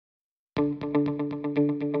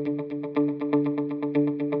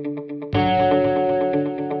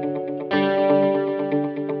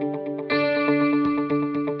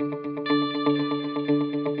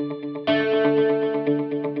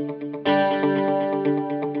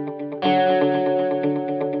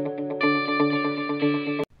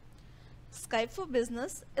Skype for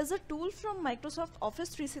Business is a tool from Microsoft Office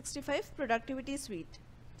 365 Productivity Suite.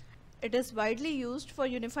 It is widely used for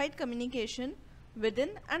unified communication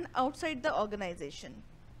within and outside the organization.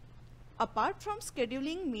 Apart from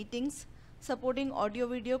scheduling meetings, supporting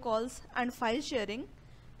audio-video calls, and file sharing,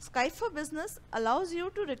 Skype for Business allows you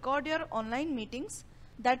to record your online meetings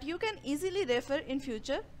that you can easily refer in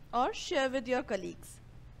future or share with your colleagues.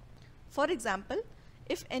 For example,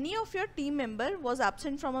 if any of your team member was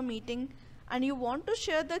absent from a meeting and you want to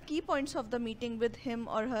share the key points of the meeting with him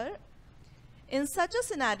or her, in such a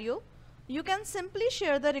scenario, you can simply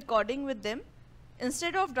share the recording with them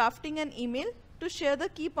instead of drafting an email to share the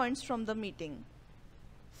key points from the meeting.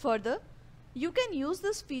 Further, you can use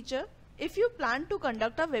this feature if you plan to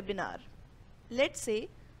conduct a webinar. Let's say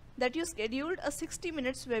that you scheduled a 60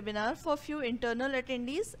 minutes webinar for few internal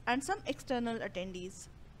attendees and some external attendees.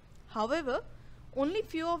 However, only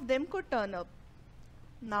few of them could turn up.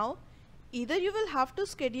 Now, either you will have to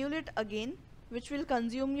schedule it again, which will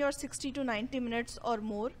consume your 60 to 90 minutes or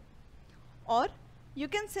more, or you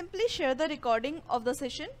can simply share the recording of the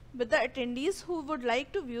session with the attendees who would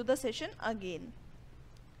like to view the session again.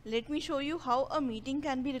 Let me show you how a meeting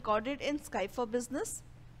can be recorded in Skype for Business.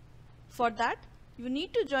 For that, you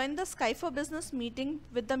need to join the Skype for Business meeting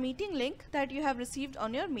with the meeting link that you have received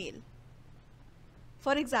on your mail.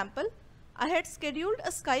 For example, I had scheduled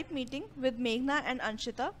a Skype meeting with Meghna and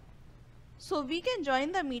Anshita, so we can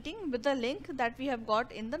join the meeting with the link that we have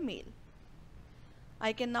got in the mail.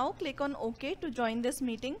 I can now click on OK to join this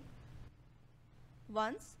meeting.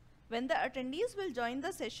 When the attendees will join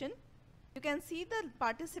the session, you can see the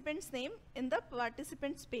participant's name in the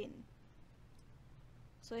participants pane.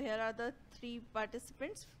 So here are the 3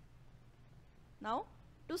 participants. Now,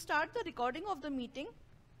 to start the recording of the meeting,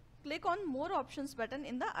 click on More Options button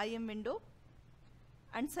in the IM window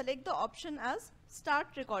and select the option as Start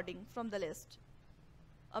Recording from the list.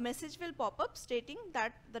 A message will pop up stating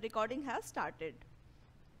that the recording has started.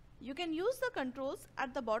 You can use the controls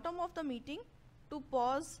at the bottom of the meeting to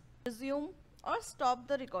pause, resume, or stop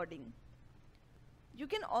the recording. You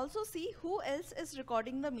can also see who else is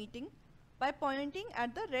recording the meeting by pointing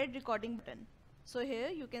at the red recording button. So here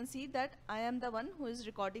you can see that I am the one who is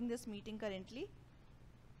recording this meeting currently.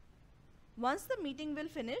 Once the meeting will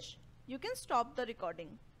finish, you can stop the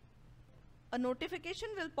recording. A notification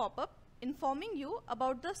will pop up informing you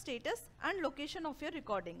about the status and location of your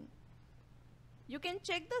recording. You can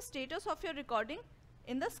check the status of your recording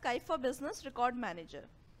in the Skype for Business Record Manager.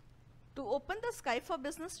 To open the Skype for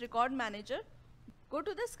Business Record Manager, go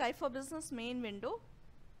to the Skype for Business main window.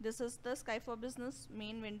 This is the Skype for Business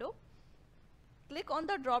main window. Click on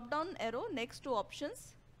the drop-down arrow next to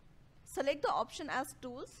Options. Select the option as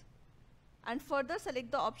Tools and further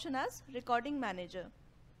select the option as Recording Manager.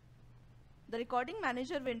 The Recording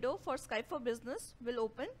Manager window for Skype for Business will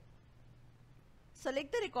open.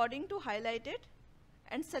 Select the recording to highlight it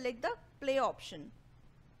and select the Play option.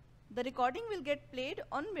 The recording will get played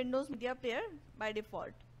on Windows Media Player by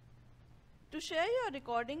default. To share your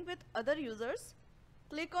recording with other users,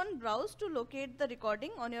 click on Browse to locate the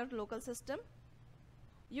recording on your local system.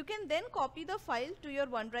 You can then copy the file to your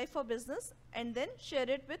OneDrive for Business and then share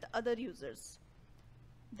it with other users.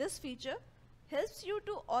 This feature helps you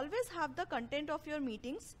to always have the content of your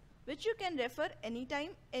meetings, which you can refer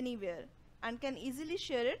anytime, anywhere, and can easily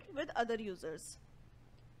share it with other users.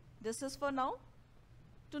 This is for now.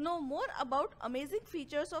 To know more about amazing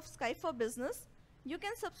features of Skype for Business, you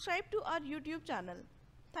can subscribe to our YouTube channel.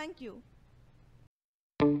 Thank you.